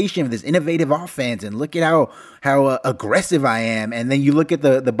reputation of this innovative offense, and look at how aggressive I am. And then you look at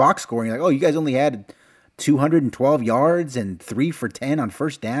the box score, and you're like, oh, you guys only had 212 yards and 3 for 10 on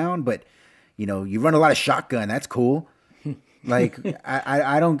first down, but you run a lot of shotgun. That's cool. Like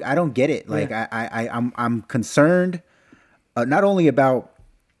I don't get it. Like I'm concerned, not only about.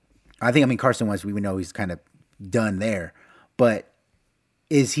 Carson Wentz. We know he's kind of done there, but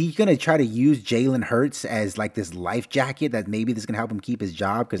Is he going to try to use Jalen Hurts as like this life jacket that maybe this is going to help him keep his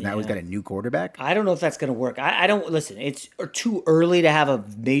job because now he's got a new quarterback? I don't know if that's going to work. I don't listen. It's too early to have a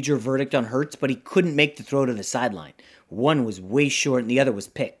major verdict on Hurts, but he couldn't make the throw to the sideline. One was way short and the other was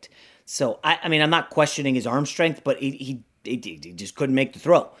picked. So I mean, I'm not questioning his arm strength, but he just couldn't make the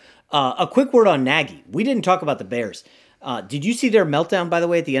throw. A quick word on Nagy. We didn't talk about the Bears. Did you see their meltdown, by the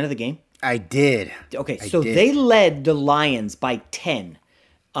way, at the end of the game? I did. Okay, they led the Lions by 10.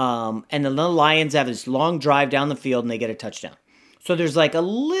 And the Lions have this long drive down the field and they get a touchdown. So there's like a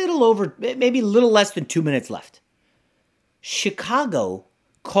little over, maybe a little less than 2 minutes left. Chicago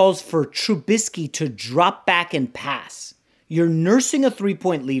calls for Trubisky to drop back and pass. You're nursing a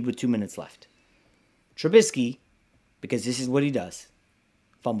 3-point lead with 2 minutes left. Trubisky, because this is what he does,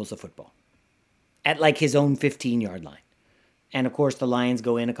 fumbles the football at like his own 15-yard line. And of course, the Lions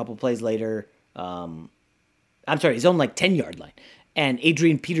go in a couple plays later. His own like 10-yard line. And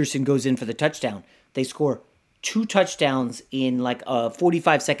Adrian Peterson goes in for the touchdown. They score 2 touchdowns in like a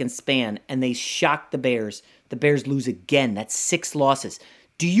 45-second span, and they shock the Bears. The Bears lose again. That's 6 losses.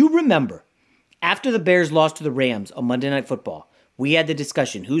 Do you remember, after the Bears lost to the Rams on Monday Night Football, we had the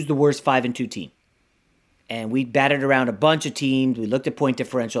discussion, who's the worst 5-2 team? And we batted around a bunch of teams. We looked at point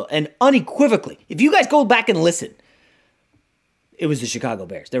differential. And unequivocally, if you guys go back and listen, it was the Chicago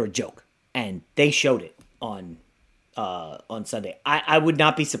Bears. They were a joke. And they showed it on Sunday. I would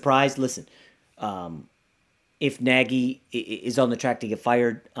not be surprised. Listen, if Nagy is on the track to get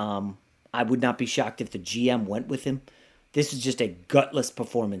fired, I would not be shocked if the GM went with him. This is just a gutless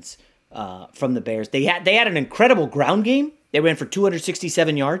performance from the Bears. They had an incredible ground game. They ran for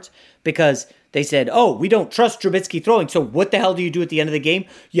 267 yards because they said, oh, we don't trust Trubisky throwing. So what the hell do you do at the end of the game?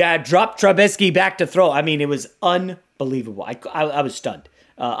 Yeah, drop Trubisky back to throw. I mean, it was unbelievable. I was stunned.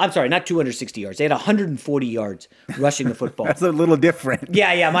 I'm sorry, not 260 yards. They had 140 yards rushing the football. That's a little different.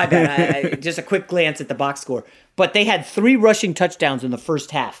 Yeah, my bad. Just a quick glance at the box score. But they had 3 rushing touchdowns in the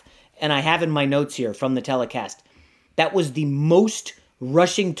first half. And I have in my notes here from the telecast, that was the most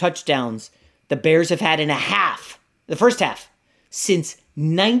rushing touchdowns the Bears have had in a half, the first half, since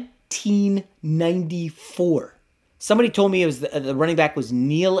 1994. Somebody told me it was the running back was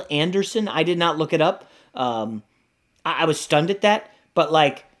Neil Anderson. I did not look it up. I was stunned at that. But,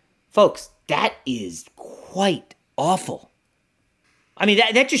 like, folks, that is quite awful. I mean,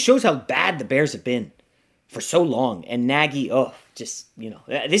 that just shows how bad the Bears have been for so long. And Nagy, this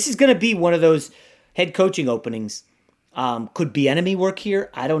is going to be one of those head coaching openings. Could Bieniemy work here?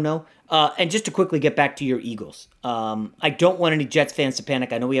 I don't know. And just to quickly get back to your Eagles, I don't want any Jets fans to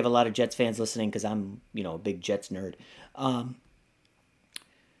panic. I know we have a lot of Jets fans listening because I'm, a big Jets nerd.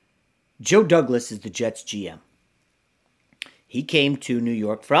 Joe Douglas is the Jets GM. He came to New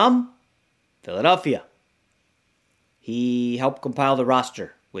York from Philadelphia. He helped compile the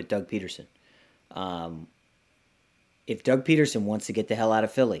roster with Doug Peterson. If Doug Peterson wants to get the hell out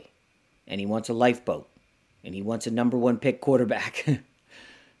of Philly, and he wants a lifeboat, and he wants a number 1 pick quarterback,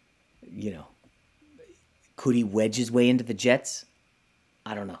 could he wedge his way into the Jets?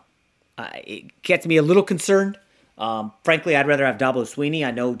 I don't know. It gets me a little concerned. Frankly, I'd rather have Dabo Swinney.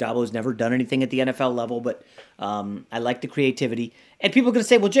 I know Dabo's never done anything at the NFL level, but I like the creativity. And people are going to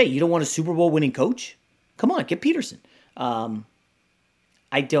say, well, Jay, you don't want a Super Bowl winning coach? Come on, get Peterson. I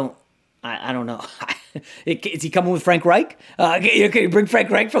don't know. Is he coming with Frank Reich? Can you bring Frank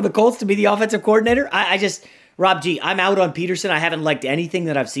Reich from the Colts to be the offensive coordinator? Rob G, I'm out on Peterson. I haven't liked anything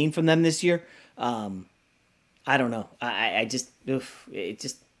that I've seen from them this year. I don't know.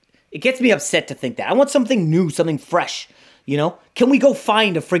 It gets me upset to think that. I want something new, something fresh. Can we go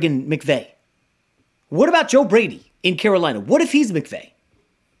find a friggin' McVay? What about Joe Brady in Carolina? What if he's McVay?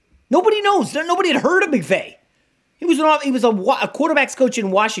 Nobody knows. Nobody had heard of McVay. He was a quarterback's coach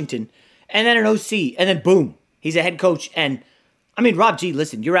in Washington, and then an OC, and then boom, he's a head coach. And I mean, Rob G,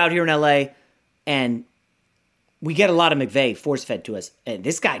 listen, you're out here in LA, and we get a lot of McVay force-fed to us, and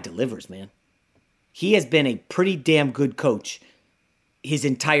this guy delivers, man. He has been a pretty damn good coach his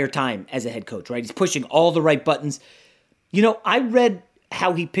entire time as a head coach, right? He's pushing all the right buttons. I read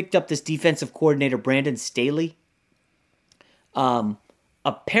how he picked up this defensive coordinator, Brandon Staley.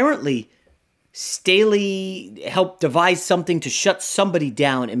 Apparently, Staley helped devise something to shut somebody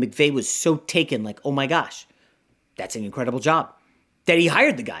down, and McVay was so taken, like, oh my gosh, that's an incredible job, that he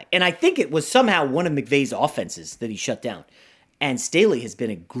hired the guy. And I think it was somehow one of McVay's offenses that he shut down. And Staley has been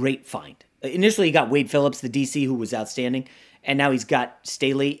a great find. Initially, he got Wade Phillips, the DC, who was outstanding. And now he's got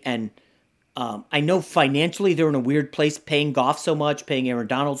Staley. And I know financially they're in a weird place, paying Goff so much, paying Aaron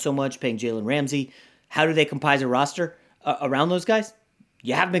Donald so much, paying Jalen Ramsey. How do they compose a roster around those guys?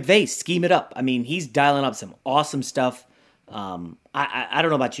 You have McVay scheme it up. I mean, he's dialing up some awesome stuff. I don't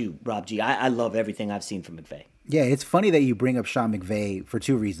know about you, Rob G. I love everything I've seen from McVay. Yeah, it's funny that you bring up Sean McVay for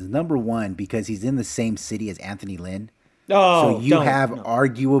two reasons. Number one, because he's in the same city as Anthony Lynn. Oh, so you have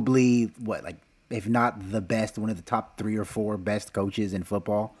arguably, if not the best, one of the top 3 or 4 best coaches in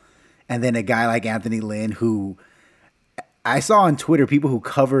football. And then a guy like Anthony Lynn, who I saw on Twitter, people who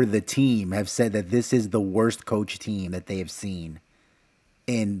cover the team have said that this is the worst coach team that they have seen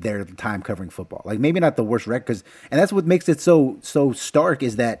in their time covering football. Like, maybe not the worst record, and that's what makes it so stark,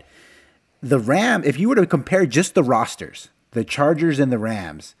 is that the Rams, if you were to compare just the rosters, the Chargers and the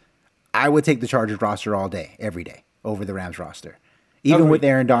Rams, I would take the Chargers roster all day, every day, over the Rams roster. Even with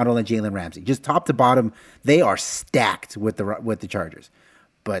Aaron Donald and Jalen Ramsey. Just top to bottom, they are stacked with the Chargers.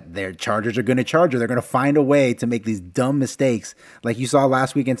 But their Chargers are going to charge. They're going to find a way to make these dumb mistakes, like you saw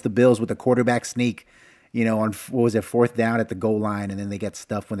last week against the Bills with the quarterback sneak, on, 4th down at the goal line, and then they get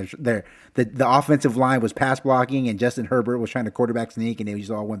stuffed when the offensive line was pass blocking, and Justin Herbert was trying to quarterback sneak, and it just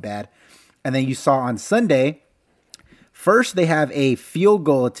all went bad. And then you saw on Sunday, first they have a field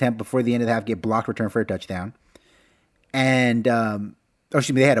goal attempt before the end of the half, get blocked, return for a touchdown. And,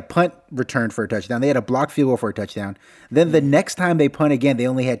 they had a punt return for a touchdown. They had a blocked field goal for a touchdown. Then the next time they punt again, they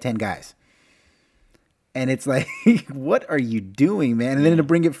only had 10 guys. And it's like, what are you doing, man? And then to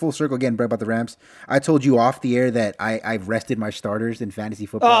bring it full circle again, Brett, about the Rams, I told you off the air that I've rested my starters in fantasy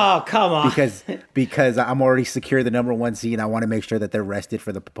football. Oh, come on. Because I'm already secure the number 1 seed, and I want to make sure that they're rested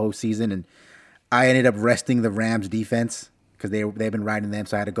for the postseason. And I ended up resting the Rams defense because they've been riding them,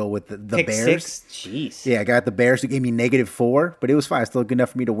 so I had to go with the Bears. 6. Jeez. Yeah, I got the Bears who gave me -4, but it was fine. Still good enough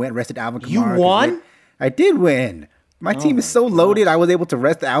for me to win. Rested Alvin Kamara. You won? I did win. My team is so loaded. I was able to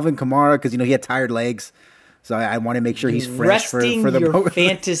rest Alvin Kamara because he had tired legs. So I want to make sure he's fresh for the your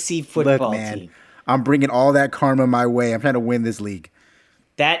fantasy football team. I'm bringing all that karma my way. I'm trying to win this league.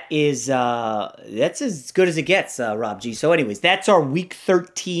 That is that's as good as it gets, Rob G. So anyways, that's our Week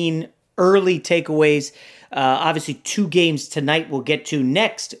 13 early takeaways. Obviously, 2 games tonight we'll get to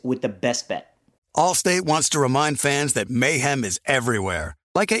next with the best bet. Allstate wants to remind fans that mayhem is everywhere,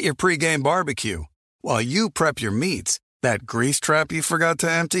 like at your pregame barbecue. While you prep your meats, that grease trap you forgot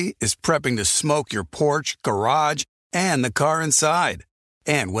to empty is prepping to smoke your porch, garage, and the car inside.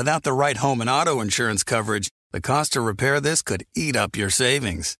 And without the right home and auto insurance coverage, the cost to repair this could eat up your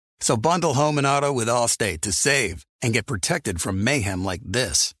savings. So bundle home and auto with Allstate to save and get protected from mayhem like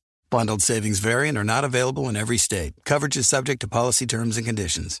this. Bundled savings vary and are not available in every state. Coverage is subject to policy terms and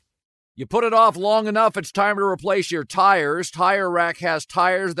conditions. You put it off long enough, it's time to replace your tires. Tire Rack has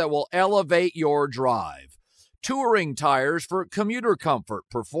tires that will elevate your drive. Touring tires for commuter comfort,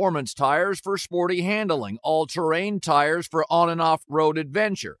 performance tires for sporty handling, all-terrain tires for on- and off-road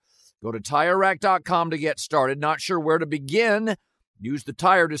adventure. Go to TireRack.com to get started. Not sure where to begin? Use the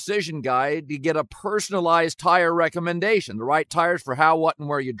Tire Decision Guide to get a personalized tire recommendation, the right tires for how, what, and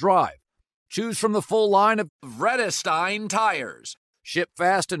where you drive. Choose from the full line of Vredestein tires. Ship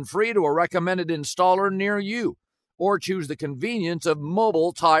fast and free to a recommended installer near you. Or choose the convenience of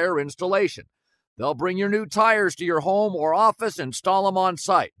mobile tire installation. They'll bring your new tires to your home or office, install them on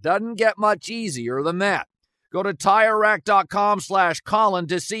site. Doesn't get much easier than that. Go to TireRack.com/Colin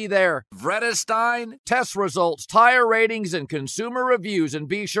to see their Vredestein test results, tire ratings, and consumer reviews, and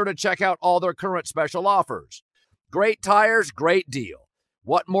be sure to check out all their current special offers. Great tires, great deal.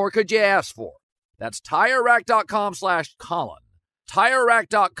 What more could you ask for? That's TireRack.com/Colin.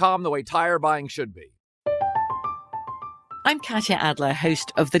 TireRack.com, the way tire buying should be. I'm Katya Adler,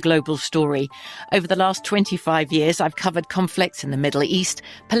 host of The Global Story. Over the last 25 years, I've covered conflicts in the Middle East,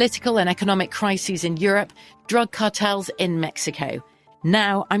 political and economic crises in Europe, drug cartels in Mexico.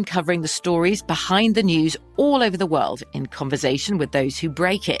 Now I'm covering the stories behind the news all over the world in conversation with those who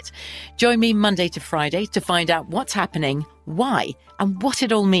break it. Join me Monday to Friday to find out what's happening, why, and what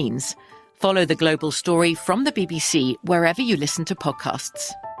it all means. Follow The Global Story from the BBC wherever you listen to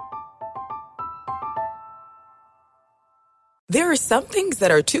podcasts. There are some things that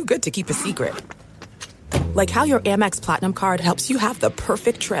are too good to keep a secret. Like how your Amex Platinum card helps you have the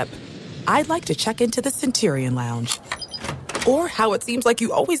perfect trip. I'd like to check into the Centurion Lounge. Or how it seems like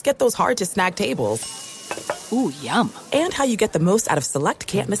you always get those hard-to-snag tables. Ooh, yum. And how you get the most out of select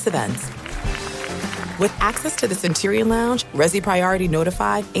can't-miss events. With access to the Centurion Lounge, Resi Priority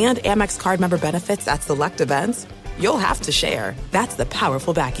Notify, and Amex card member benefits at select events, you'll have to share. That's the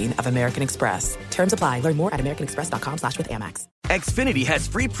powerful backing of American Express. Terms apply. Learn more at americanexpress.com/withAmex. Xfinity has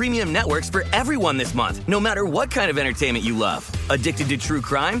free premium networks for everyone this month, no matter what kind of entertainment you love. Addicted to true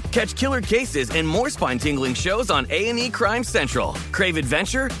crime? Catch killer cases and more spine-tingling shows on A&E Crime Central. Crave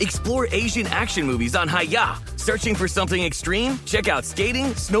adventure? Explore Asian action movies on Hi-YAH. Searching for something extreme? Check out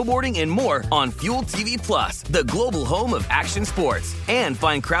skating, snowboarding, and more on Fuel TV Plus, the global home of action sports. And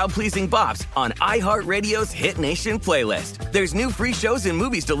find crowd-pleasing bops on iHeartRadio's Hit Nation playlist. There's new free shows and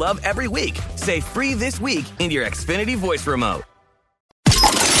movies to love every week. Say free this week in your Xfinity voice remote.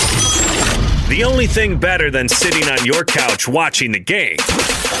 The only thing better than sitting on your couch watching the game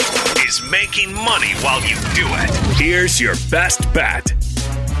is making money while you do it. Here's your best bet.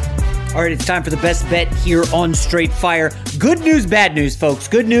 All right, it's time for the best bet here on Straight Fire. Good news, bad news, folks.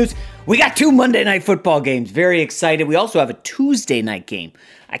 Good news, we got 2 Monday Night Football games. Very excited. We also have a Tuesday night game.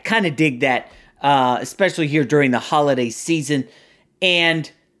 I kind of dig that, especially here during the holiday season. And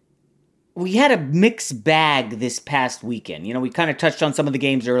we had a mixed bag this past weekend. You know, we kind of touched on some of the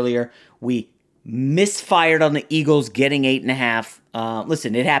games earlier. We misfired on the Eagles getting 8.5.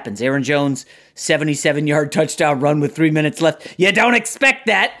 Listen, it happens. Aaron Jones, 77-yard touchdown run with 3 minutes left. You don't expect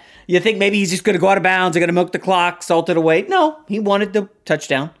that. You think maybe he's just going to go out of bounds. They're going to milk the clock, salt it away. No, he wanted the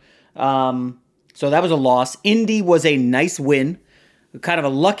touchdown. So that was a loss. Indy was a nice win, kind of a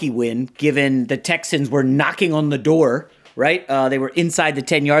lucky win, given the Texans were knocking on the door, right? They were inside the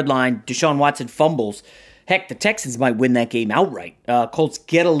 10-yard line. Deshaun Watson fumbles. Heck, the Texans might win that game outright. Colts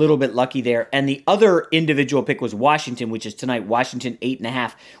get a little bit lucky there. And the other individual pick was Washington, which is tonight. Washington,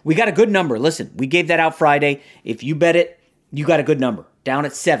 8.5. We got a good number. Listen, we gave that out Friday. If you bet it, you got a good number. Down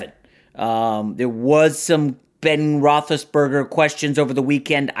at 7. There was some Ben Roethlisberger questions over the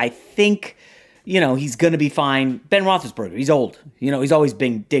weekend. I think, he's going to be fine. Ben Roethlisberger, he's old. He's always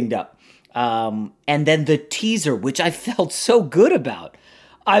been dinged up. And then the teaser, which I felt so good about.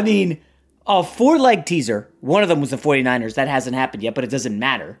 I mean, a 4-leg teaser. One of them was the 49ers. That hasn't happened yet, but it doesn't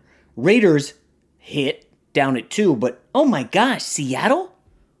matter. Raiders hit down at 2, but oh my gosh, Seattle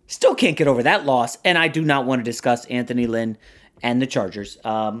still can't get over that loss. And I do not want to discuss Anthony Lynn and the Chargers.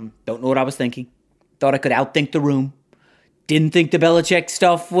 Don't know what I was thinking. Thought I could outthink the room. Didn't think the Belichick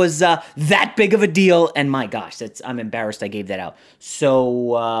stuff was that big of a deal. And my gosh, I'm embarrassed I gave that out. So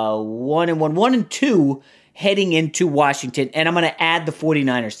 1-1, 1-2 heading into Washington. And I'm going to add the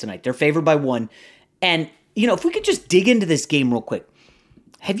 49ers tonight. They're favored by 1. And, if we could just dig into this game real quick.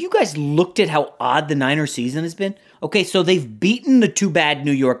 Have you guys looked at how odd the Niners season has been? Okay, so they've beaten the 2 bad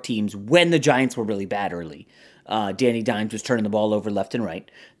New York teams when the Giants were really bad early. Danny Dimes was turning the ball over left and right.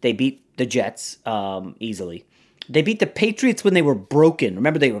 They beat the Jets easily. They beat the Patriots when they were broken.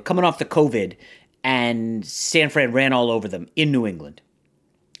 Remember, they were coming off the COVID, and San Fran ran all over them in New England.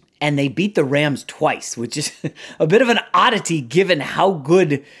 And they beat the Rams twice, which is a bit of an oddity given how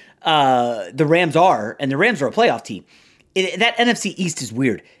good the Rams are. And the Rams are a playoff team. That NFC East is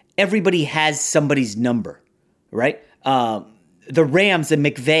weird. Everybody has somebody's number, right? The Rams and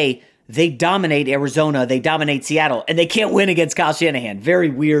McVay, they dominate Arizona, they dominate Seattle, and they can't win against Kyle Shanahan. Very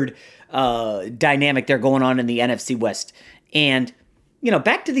weird dynamic there going on in the NFC West. And,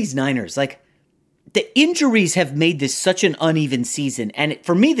 back to these Niners, the injuries have made this such an uneven season. And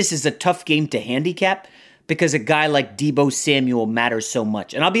for me, this is a tough game to handicap because a guy like Deebo Samuel matters so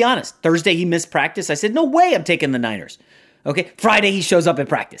much. And I'll be honest, Thursday he missed practice. I said, no way I'm taking the Niners. Okay, Friday he shows up at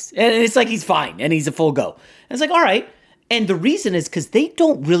practice. And it's like he's fine and he's a full go. And it's like, all right. And the reason is because they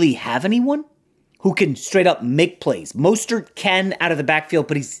don't really have anyone who can straight up make plays. Mostert can out of the backfield,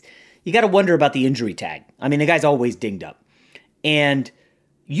 but you got to wonder about the injury tag. I mean, the guy's always dinged up. And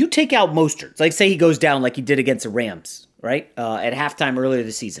you take out Mostert, like say he goes down like he did against the Rams, right? At halftime earlier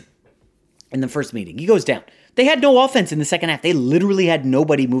this season in the first meeting. He goes down. They had no offense in the second half. They literally had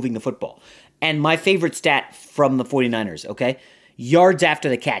nobody moving the football. And my favorite stat from the 49ers, okay? Yards after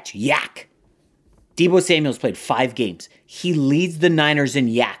the catch, yak. Deebo Samuel's played 5 games. He leads the Niners in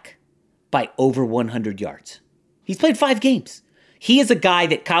yak by over 100 yards. He's played 5 games. He is a guy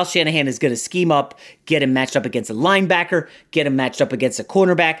that Kyle Shanahan is going to scheme up, get him matched up against a linebacker, get him matched up against a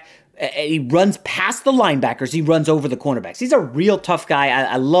cornerback. He runs past the linebackers. He runs over the cornerbacks. He's a real tough guy.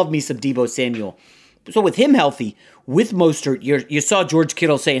 I love me some Deebo Samuel. So with him healthy, with Mostert, you saw George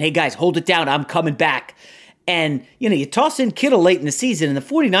Kittle saying, hey guys, hold it down. I'm coming back. And, you toss in Kittle late in the season, and the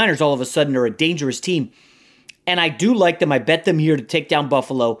 49ers all of a sudden are a dangerous team. And I do like them. I bet them here to take down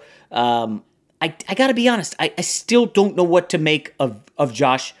Buffalo. I got to be honest. I still don't know what to make of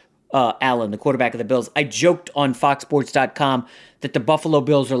Josh Allen, the quarterback of the Bills. I joked on FoxSports.com that the Buffalo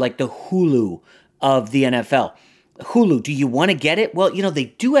Bills are like the Hulu of the NFL. Hulu, do you want to get it? Well, they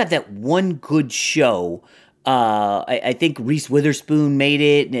do have that one good show. I think Reese Witherspoon made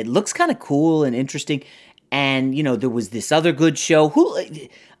it, and it looks kind of cool and interesting. And, there was this other good show.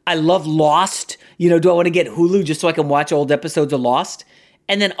 I love Lost. Do I want to get Hulu just so I can watch old episodes of Lost?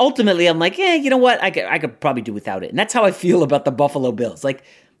 And then ultimately I'm like, you know what? I could probably do without it. And that's how I feel about the Buffalo Bills. Like,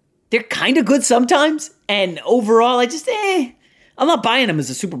 they're kind of good sometimes. And overall, I'm not buying them as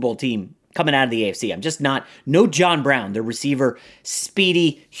a Super Bowl team coming out of the AFC. I'm just not. No John Brown, their receiver,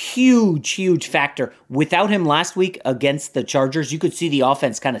 speedy, huge factor. Without him last week against the Chargers, you could see the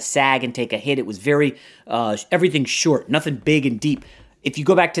offense kind of sag and take a hit. It was very, everything short, nothing big and deep. If you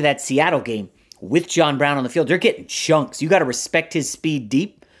go back to that Seattle game with John Brown on the field, they're getting chunks. You got to respect his speed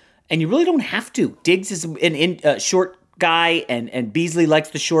deep, and you really don't have to. Diggs is a short guy, and Beasley likes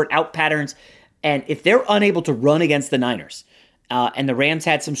the short out patterns. And if they're unable to run against the Niners, and the Rams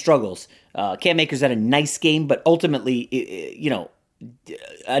had some struggles, Cam Akers had a nice game, but ultimately,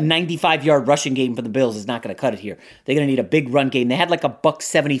 a 95-yard rushing game for the Bills is not going to cut it here. They're going to need a big run game. They had like a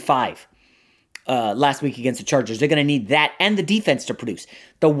 $175 last week against the Chargers. They're going to need that and the defense to produce.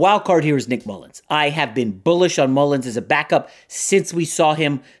 The wild card here is Nick Mullins. I have been bullish on Mullins as a backup since we saw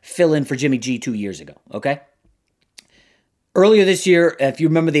him fill in for Jimmy G 2 years ago, okay? Earlier this year, if you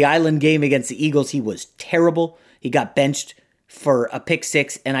remember the Island game against the Eagles, he was terrible. He got benched for a pick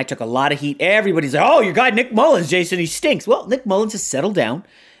six, and I took a lot of heat. Everybody's like, oh, your guy Nick Mullins, Jason, he stinks. Well, Nick Mullins has settled down,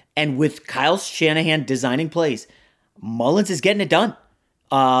 and with Kyle Shanahan designing plays, Mullins is getting it done.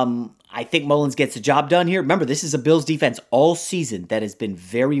 I think Mullins gets the job done here. Remember, this is a Bills defense all season that has been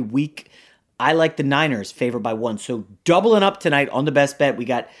very weak. I like the Niners favored by 1. So doubling up tonight on the best bet. We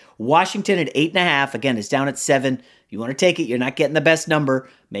got Washington at 8.5. Again, it's down at 7. If you want to take it, you're not getting the best number.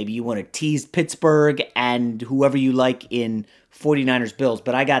 Maybe you want to tease Pittsburgh and whoever you like in 49ers Bills.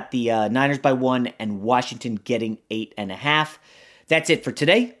 But I got the Niners by 1 and Washington getting 8.5. That's it for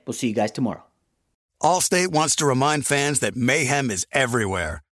today. We'll see you guys tomorrow. Allstate wants to remind fans that mayhem is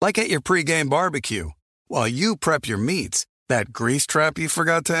everywhere, like at your pregame barbecue. While you prep your meats, that grease trap you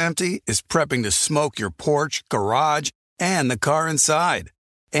forgot to empty is prepping to smoke your porch, garage, and the car inside.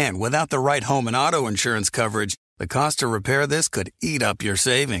 And without the right home and auto insurance coverage, the cost to repair this could eat up your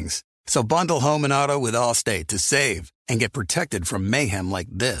savings. So bundle home and auto with Allstate to save and get protected from mayhem like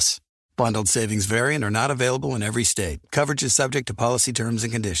this. Bundled savings vary and are not available in every state. Coverage is subject to policy terms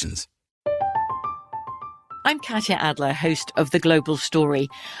and conditions. I'm Katya Adler, host of The Global Story.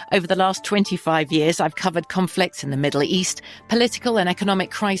 Over the last 25 years, I've covered conflicts in the Middle East, political and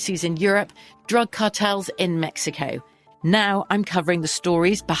economic crises in Europe, drug cartels in Mexico. Now I'm covering the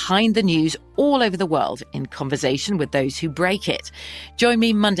stories behind the news all over the world in conversation with those who break it. Join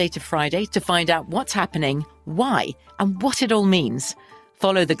me Monday to Friday to find out what's happening, why, and what it all means.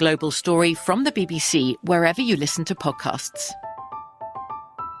 Follow The Global Story from the BBC wherever you listen to podcasts.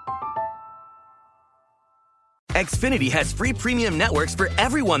 Xfinity has free premium networks for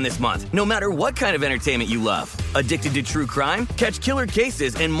everyone this month, no matter what kind of entertainment you love. Addicted to true crime? Catch killer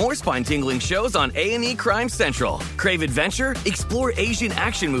cases and more spine-tingling shows on A&E Crime Central. Crave adventure? Explore Asian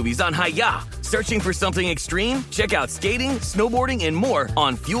action movies on Hi-YAH. Searching for something extreme? Check out skating, snowboarding, and more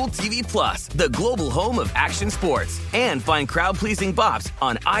on Fuel TV Plus, the global home of action sports. And find crowd-pleasing bops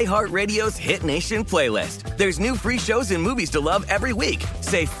on iHeartRadio's Hit Nation playlist. There's new free shows and movies to love every week.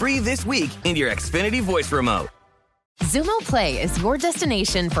 Say free this week in your Xfinity voice remote. Xumo Play is your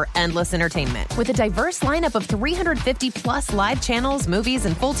destination for endless entertainment. With a diverse lineup of 350-plus live channels, movies,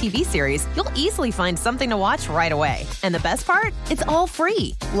 and full TV series, you'll easily find something to watch right away. And the best part? It's all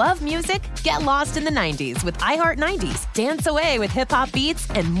free. Love music? Get lost in the 90s with iHeart 90s, dance away with hip-hop beats,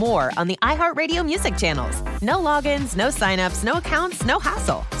 and more on the iHeartRadio music channels. No logins, no signups, no accounts, no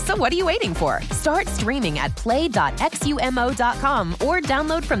hassle. So what are you waiting for? Start streaming at play.xumo.com or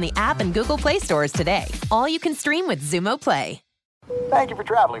download from the app and Google Play stores today. All you can stream with Xumo Play. Thank you for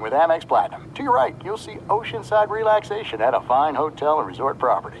traveling with Amex Platinum. To your right, you'll see oceanside relaxation at a fine hotel and resort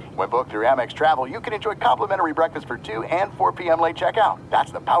property. When booked through Amex Travel, you can enjoy complimentary breakfast for 2 and 4 p.m. late checkout.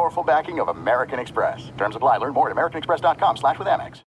 That's the powerful backing of American Express. Terms apply. Learn more at americanexpress.com/withAmex.